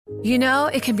You know,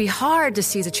 it can be hard to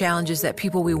see the challenges that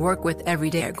people we work with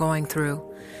every day are going through.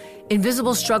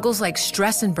 Invisible struggles like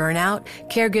stress and burnout,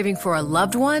 caregiving for a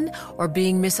loved one, or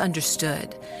being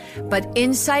misunderstood. But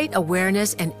insight,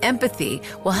 awareness, and empathy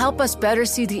will help us better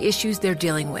see the issues they're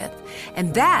dealing with.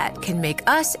 And that can make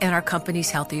us and our companies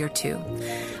healthier too.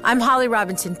 I'm Holly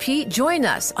Robinson Peete. Join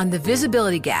us on The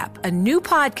Visibility Gap, a new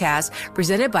podcast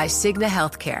presented by Cigna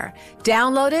Healthcare.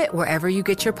 Download it wherever you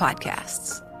get your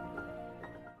podcasts.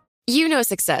 You know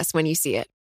success when you see it.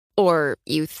 Or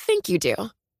you think you do.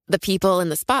 The people in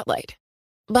the spotlight.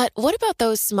 But what about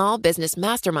those small business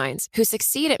masterminds who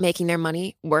succeed at making their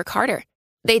money work harder?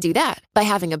 They do that by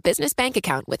having a business bank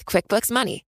account with QuickBooks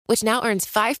Money, which now earns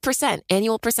 5%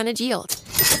 annual percentage yield.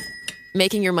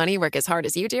 Making your money work as hard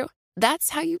as you do?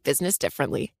 That's how you business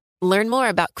differently. Learn more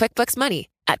about QuickBooks Money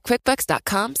at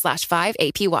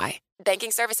quickbooks.com/5APY.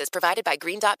 Banking services provided by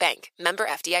Green Dot Bank. Member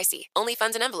FDIC. Only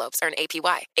funds and envelopes earn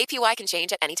APY. APY can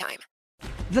change at any time.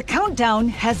 The countdown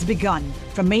has begun.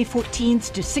 From May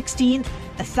 14th to 16th,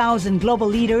 1,000 global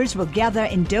leaders will gather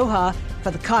in Doha for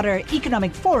the Qatar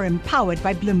Economic Forum powered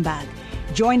by Bloomberg.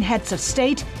 Join heads of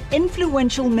state,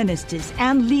 influential ministers,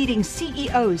 and leading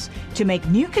CEOs to make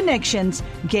new connections,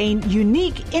 gain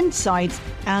unique insights,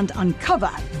 and uncover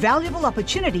valuable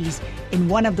opportunities in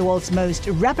one of the world's most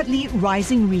rapidly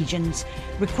rising regions.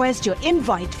 Request your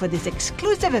invite for this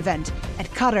exclusive event at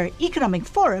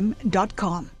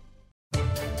QatarEconomicForum.com.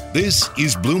 This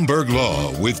is Bloomberg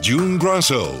Law with June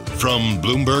Grosso from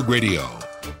Bloomberg Radio.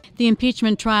 The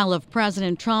impeachment trial of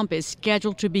President Trump is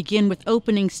scheduled to begin with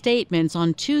opening statements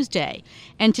on Tuesday.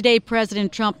 And today,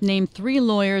 President Trump named 3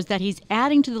 lawyers that he's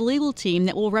adding to the legal team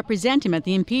that will represent him at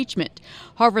the impeachment.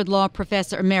 Harvard Law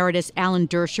Professor Emeritus Alan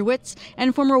Dershowitz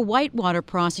and former Whitewater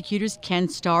prosecutors Ken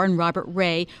Starr and Robert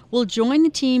Ray will join the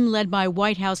team led by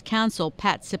White House counsel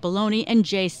Pat Cipollone and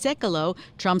Jay Sekulow,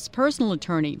 Trump's personal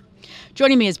attorney.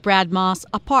 Joining me is Brad Moss,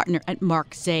 a partner at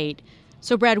Mark Zaid.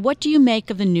 So, Brad, what do you make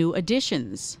of the new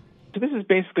additions? So this is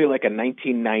basically like a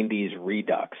 1990s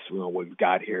redux, what we've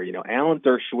got here. Alan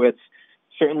Dershowitz,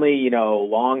 certainly,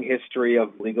 long history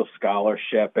of legal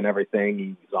scholarship and everything.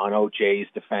 He was on OJ's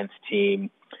defense team,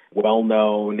 well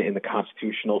known in the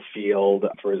constitutional field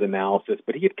for his analysis.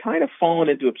 But he had kind of fallen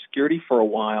into obscurity for a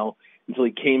while until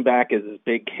he came back as this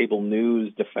big cable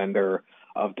news defender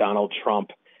of Donald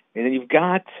Trump. And then you've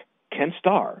got Ken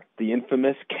Starr, the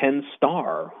infamous Ken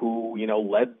Starr, who,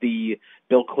 led the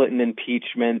Bill Clinton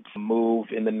impeachment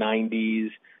move in the 90s,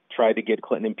 tried to get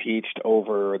Clinton impeached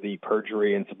over the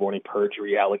perjury and suborning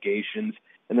perjury allegations,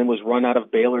 and then was run out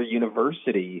of Baylor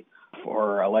University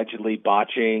for allegedly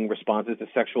botching responses to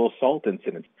sexual assault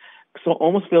incidents. So it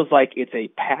almost feels like it's a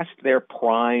past their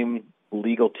prime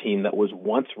legal team that was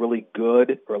once really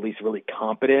good, or at least really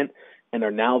competent, and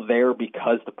are now there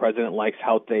because the president likes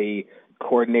how they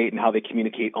coordinate and how they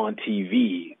communicate on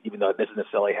TV, even though it doesn't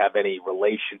necessarily have any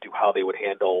relation to how they would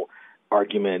handle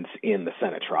arguments in the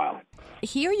Senate trial.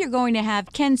 Here you're going to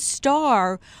have Ken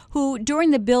Starr, who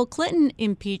during the Bill Clinton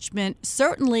impeachment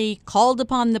certainly called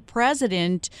upon the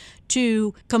president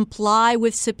to comply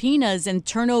with subpoenas and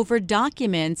turn over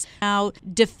documents, now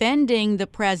defending the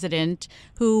president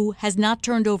who has not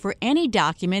turned over any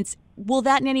documents. Will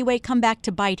that in any way come back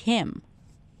to bite him?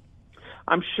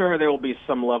 I'm sure there will be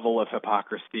some level of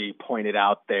hypocrisy pointed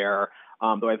out there,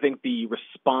 though I think the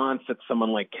response that someone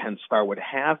like Ken Starr would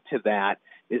have to that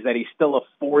is that he still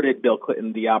afforded Bill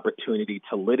Clinton the opportunity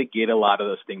to litigate a lot of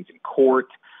those things in court.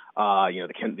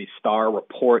 The Starr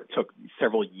report took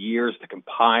several years to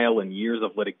compile and years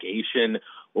of litigation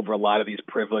over a lot of these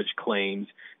privilege claims.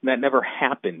 And that never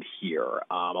happened here.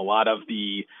 A lot of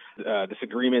the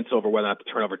disagreements over whether or not to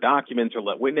turn over documents or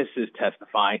let witnesses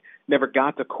testify never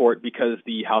got to court because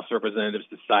the House of Representatives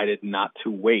decided not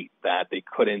to wait, that they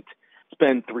couldn't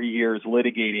spend 3 years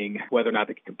litigating whether or not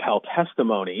they could compel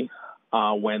testimony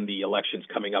when the election's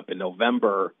coming up in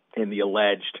November in the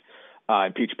alleged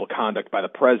impeachable conduct by the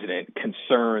president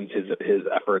concerns his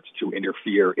efforts to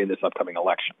interfere in this upcoming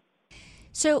election.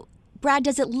 So, Brad,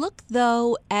 does it look,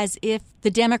 though, as if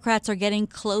the Democrats are getting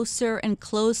closer and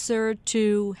closer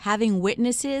to having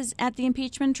witnesses at the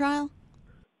impeachment trial?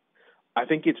 I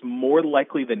think it's more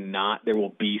likely than not there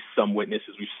will be some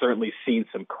witnesses. We've certainly seen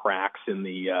some cracks in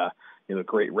the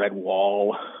Great Red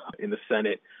Wall in the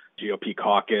Senate GOP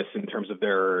caucus in terms of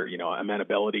their,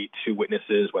 amenability to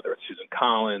witnesses, whether it's Susan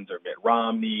Collins or Mitt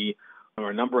Romney or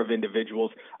a number of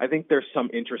individuals. I think there's some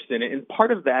interest in it. And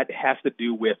part of that has to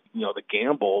do with, the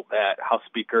gamble that House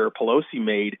Speaker Pelosi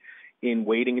made in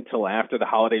waiting until after the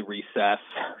holiday recess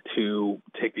to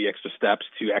take the extra steps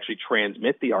to actually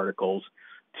transmit the articles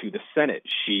to the Senate.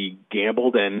 She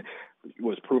gambled and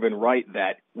was proven right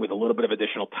that with a little bit of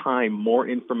additional time, more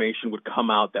information would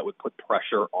come out that would put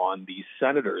pressure on these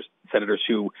senators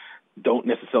who don't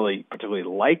necessarily particularly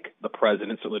like the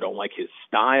president, certainly don't like his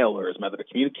style or his method of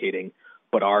communicating,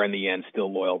 but are in the end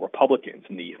still loyal Republicans.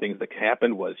 And the things that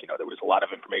happened was, there was a lot of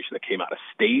information that came out of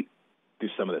state through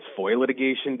some of this FOIA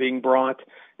litigation being brought,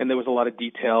 and there was a lot of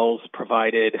details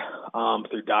provided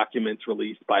through documents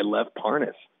released by Lev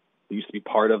Parnas, who used to be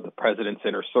part of the president's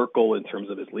inner circle in terms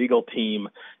of his legal team,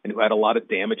 and who had a lot of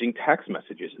damaging text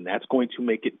messages. And that's going to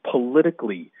make it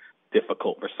politically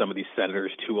difficult for some of these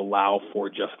senators to allow for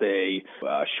just a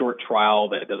short trial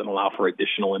that doesn't allow for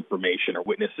additional information or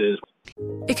witnesses.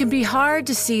 It can be hard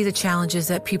to see the challenges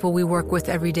that people we work with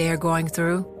every day are going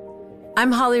through.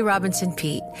 I'm Holly Robinson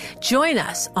Peete. Join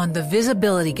us on The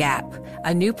Visibility Gap,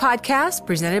 a new podcast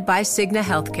presented by Cigna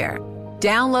Healthcare.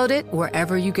 Download it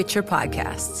wherever you get your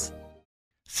podcasts.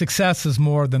 Success is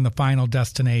more than the final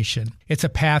destination. It's a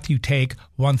path you take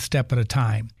one step at a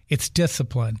time. It's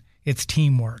discipline, it's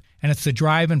teamwork, and it's the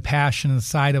drive and passion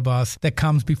inside of us that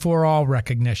comes before all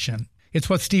recognition. It's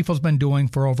what Stifel's been doing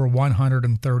for over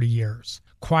 130 years.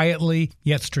 Quietly,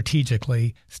 yet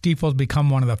strategically, Stifel's become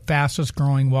one of the fastest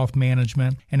growing wealth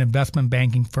management and investment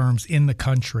banking firms in the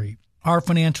country. Our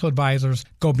financial advisors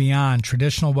go beyond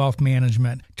traditional wealth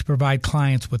management to provide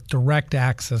clients with direct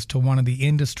access to one of the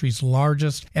industry's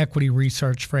largest equity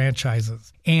research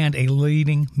franchises and a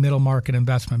leading middle market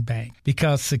investment bank.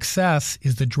 Because success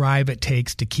is the drive it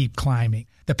takes to keep climbing,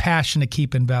 the passion to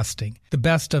keep investing, the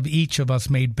best of each of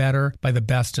us made better by the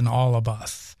best in all of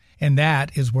us. And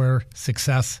that is where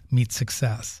success meets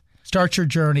success. Start your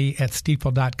journey at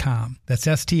Stifel.com. That's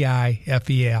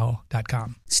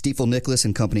STIFEL.com. Stifel Nicholas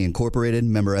and Company Incorporated,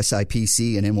 member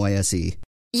SIPC and NYSE.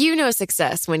 You know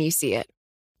success when you see it.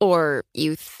 Or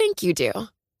you think you do.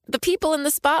 The people in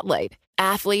the spotlight.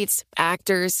 Athletes,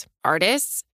 actors,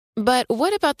 artists. But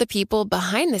what about the people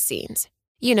behind the scenes?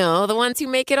 You know, the ones who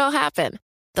make it all happen.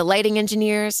 The lighting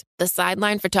engineers, the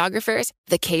sideline photographers,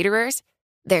 the caterers.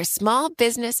 They're small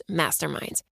business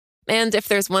masterminds. And if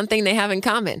there's one thing they have in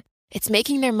common, it's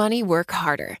making their money work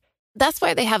harder. That's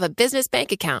why they have a business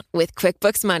bank account with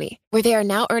QuickBooks Money, where they are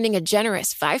now earning a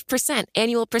generous 5%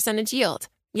 annual percentage yield.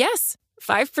 Yes,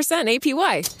 5%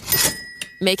 APY.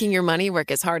 Making your money work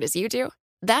as hard as you do?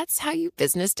 That's how you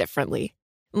business differently.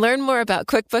 Learn more about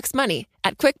QuickBooks Money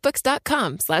at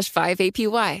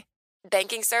QuickBooks.com/5APY.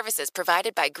 Banking services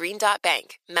provided by Green Dot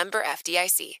Bank, member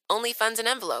FDIC. Only funds and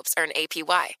envelopes earn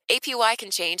APY. APY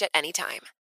can change at any time.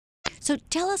 So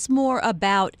tell us more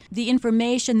about the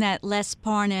information that Les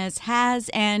Parnas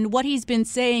has and what he's been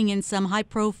saying in some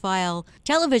high-profile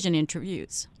television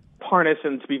interviews. Parnas,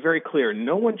 and to be very clear,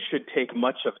 no one should take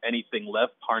much of anything Lev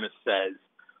Parnas says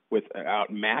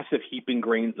without massive heaping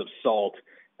grains of salt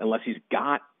unless he's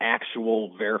got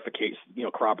actual verification,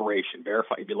 corroboration,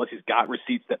 unless he's got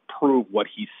receipts that prove what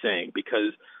he's saying.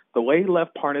 Because the way Lev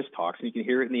Parnas talks, and you can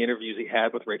hear it in the interviews he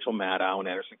had with Rachel Maddow and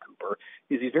Anderson Cooper,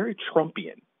 is he's very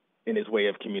Trumpian in his way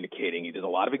of communicating. He does a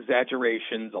lot of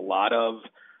exaggerations, a lot of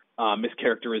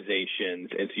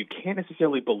mischaracterizations, and so you can't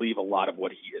necessarily believe a lot of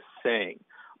what he is saying.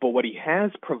 But what he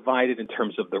has provided in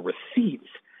terms of the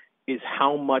receipts is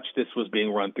how much this was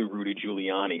being run through Rudy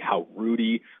Giuliani, how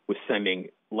Rudy was sending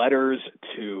letters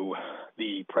to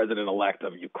the president-elect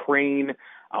of Ukraine,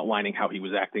 outlining how he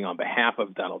was acting on behalf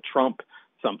of Donald Trump,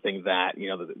 something that,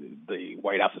 the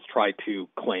White House has tried to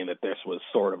claim that this was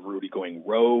sort of Rudy going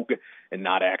rogue and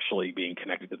not actually being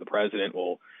connected to the president.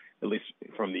 Well, at least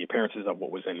from the appearances of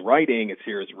what was in writing, it's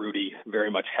here as Rudy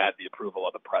very much had the approval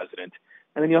of the president.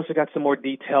 And then you also got some more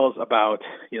details about,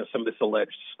 some of this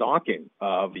alleged stalking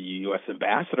of the U.S.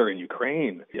 ambassador in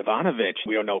Ukraine, Yovanovitch.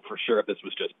 We don't know for sure if this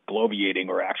was just bloviating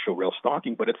or actual real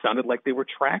stalking, but it sounded like they were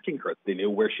tracking her. They knew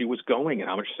where she was going and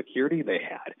how much security they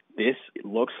had. This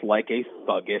looks like a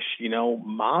thuggish,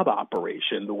 mob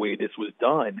operation, the way this was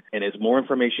done. And as more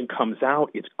information comes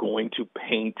out, it's going to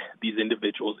paint these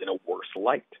individuals in a worse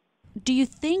light. Do you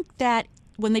think that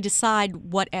when they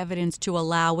decide what evidence to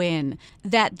allow in,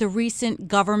 that the recent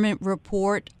government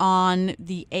report on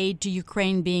the aid to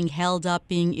Ukraine being held up,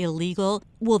 being illegal,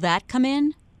 will that come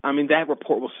in? I mean, that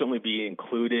report will certainly be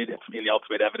included in the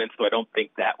ultimate evidence, though I don't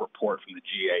think that report from the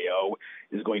GAO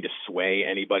is going to sway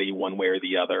anybody one way or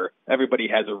the other. Everybody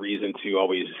has a reason to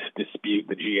always dispute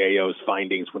the GAO's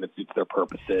findings when it suits their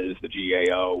purposes. The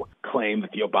GAO claimed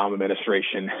that the Obama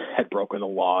administration had broken the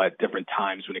law at different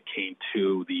times when it came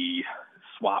to the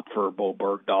swap for Bo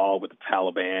Bergdahl with the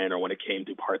Taliban, or when it came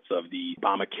to parts of the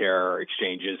Obamacare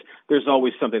exchanges. There's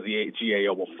always something the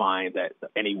GAO will find that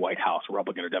any White House,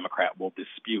 Republican or Democrat, will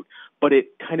dispute. But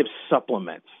it kind of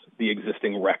supplements the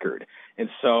existing record. And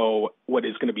so what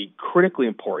is going to be critically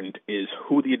important is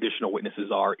who the additional witnesses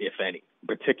are, if any,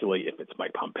 particularly if it's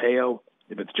Mike Pompeo,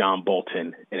 if it's John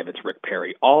Bolton, and if it's Rick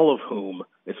Perry, all of whom,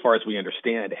 as far as we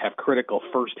understand, have critical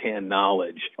firsthand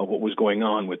knowledge of what was going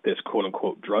on with this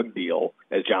quote-unquote drug deal,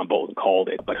 as John Bolton called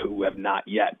it, but who have not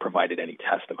yet provided any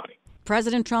testimony.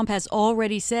 President Trump has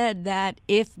already said that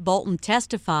if Bolton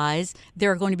testifies,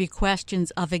 there are going to be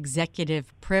questions of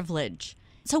executive privilege.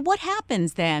 So what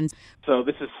happens then? So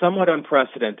this is somewhat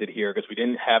unprecedented here because we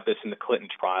didn't have this in the Clinton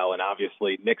trial, and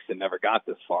obviously Nixon never got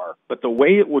this far. But the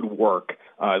way it would work,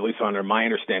 at least under my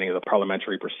understanding of the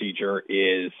parliamentary procedure,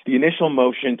 is the initial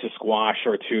motion to squash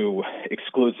or to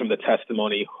exclude some of the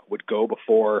testimony would go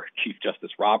before Chief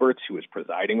Justice Roberts, who is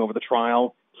presiding over the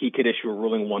trial. He could issue a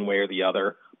ruling one way or the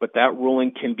other, but that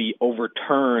ruling can be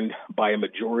overturned by a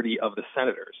majority of the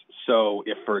senators. So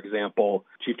if, for example,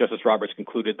 Chief Justice Roberts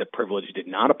concluded that privilege did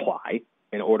not apply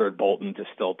and ordered Bolton to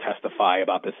still testify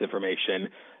about this information,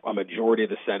 a majority of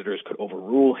the senators could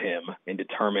overrule him and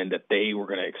determine that they were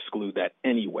going to exclude that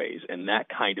anyways. And that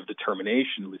kind of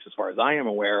determination, at least as far as I am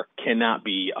aware, cannot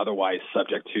be otherwise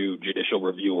subject to judicial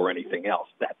review or anything else.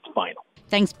 That's final.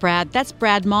 Thanks, Brad. That's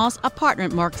Brad Moss, a partner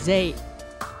at Mark Zaid.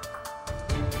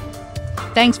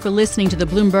 Thanks for listening to the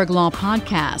Bloomberg Law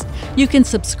Podcast. You can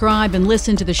subscribe and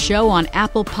listen to the show on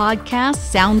Apple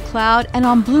Podcasts, SoundCloud, and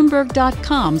on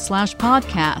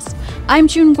Bloomberg.com/podcast. I'm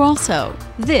June Grosso.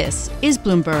 This is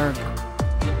Bloomberg.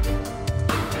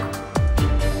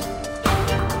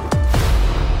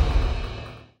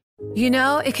 You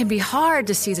know, it can be hard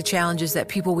to see the challenges that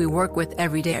people we work with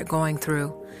every day are going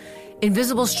through.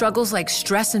 Invisible struggles like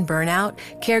stress and burnout,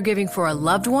 caregiving for a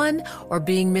loved one, or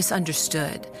being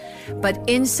misunderstood. But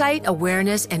insight,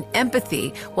 awareness, and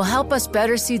empathy will help us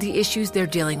better see the issues they're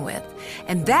dealing with.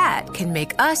 And that can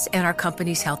make us and our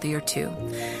companies healthier too.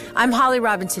 I'm Holly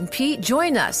Robinson Peete.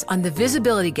 Join us on The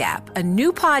Visibility Gap, a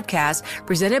new podcast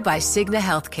presented by Cigna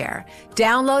Healthcare.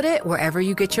 Download it wherever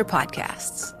you get your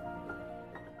podcasts.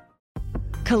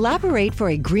 Collaborate for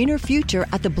a greener future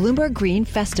at the Bloomberg Green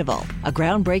Festival, a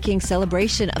groundbreaking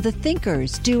celebration of the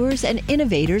thinkers, doers, and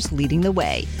innovators leading the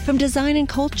way. From design and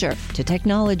culture to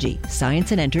technology,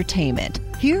 science, and entertainment.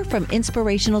 Hear from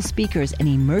inspirational speakers and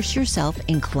immerse yourself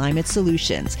in climate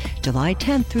solutions. July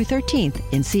 10th through 13th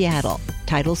in Seattle.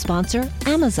 Title sponsor,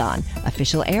 Amazon.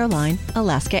 Official airline,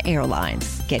 Alaska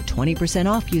Airlines. Get 20%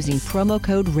 off using promo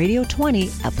code radio20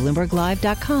 at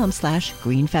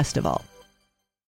BloombergLive.com/Green Festival.